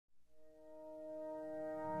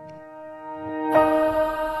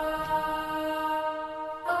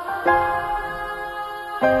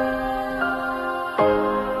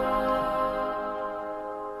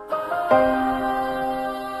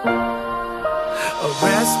A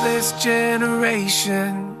restless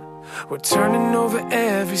generation, we're turning over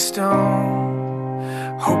every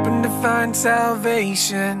stone, hoping to find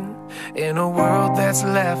salvation in a world that's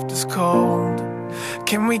left us cold.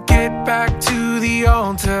 Can we get back to the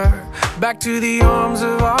altar, back to the arms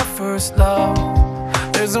of our first love?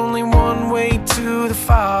 There's only one way to the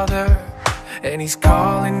Father, and He's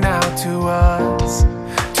calling out to us.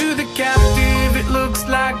 To the captive it looks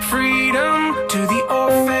like freedom, to the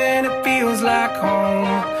orphan it feels like home.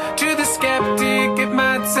 To the skeptic it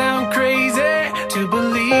might sound crazy to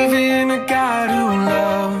believe in a God who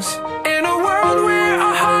loves. In a world where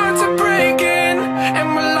our hearts are breaking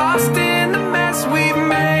and we're lost in the mess we've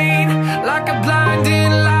made, like a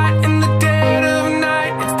blinding light in the dead of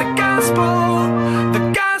night, it's the gospel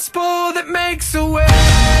that makes a way.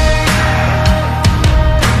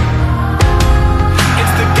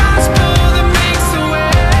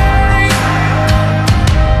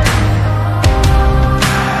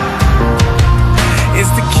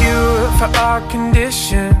 For our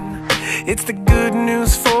condition, it's the good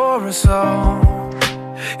news for us all.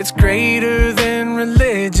 It's greater than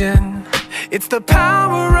religion, it's the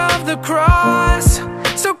power of the cross.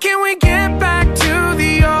 So can we get back to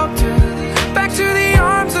the altar, back to the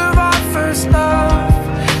arms of our first love?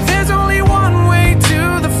 There's only one way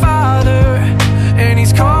to the Father, and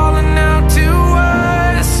He's calling out to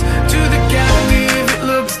us. To the captive it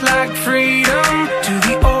looks like freedom, to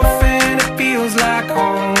the orphan it feels like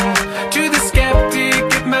home.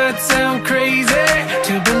 Sound crazy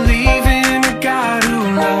to believe in a God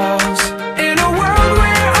who loves. In a world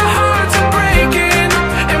where our hearts are breaking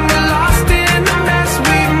and we're lost in the mess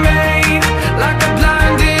we've made, like a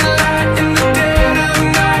blinding light in the dead of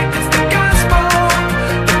night, it's the gospel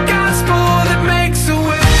that makes a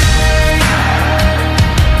way.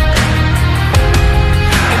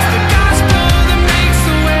 It's the gospel that makes a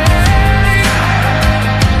way.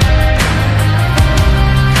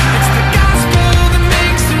 It's the gospel that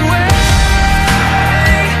makes a way.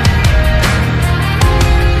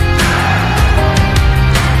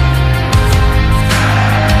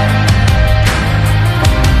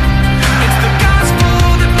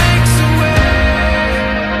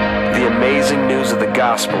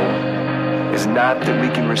 Gospel is not that we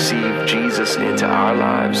can receive Jesus into our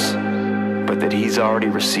lives, but that He's already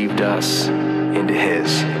received us into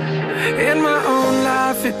His. In my own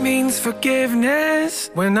life it means forgiveness,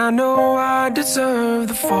 when I know I deserve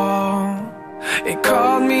the fall. It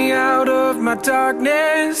called me out of my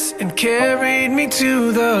darkness and carried me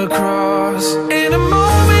to the cross. In a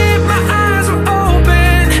moment my eyes were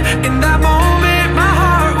open, in that moment my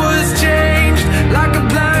heart was changed, like a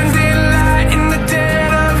blinding light in the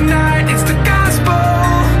dead of night, it's the gospel.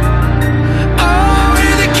 Oh, to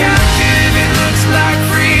the captive it looks like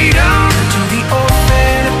freedom, to the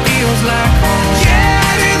orphan it feels like home. Yeah,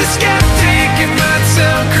 to the skeptic it might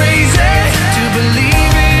sound crazy to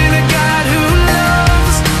believe in a God who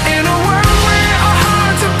loves. In a world where our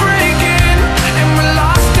hearts are breaking and we're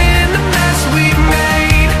lost in the mess we've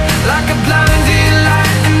made, like a blinding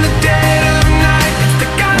light in the dead of night, it's the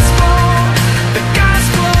gospel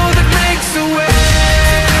that makes a way.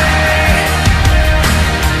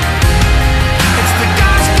 It's the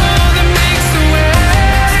gospel that makes a way.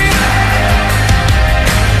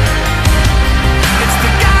 It's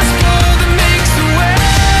the gospel that makes a way.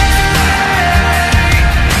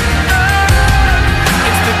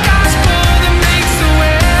 It's the gospel that makes a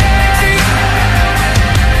way.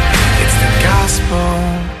 It's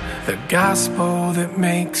the gospel that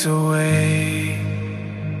makes a way.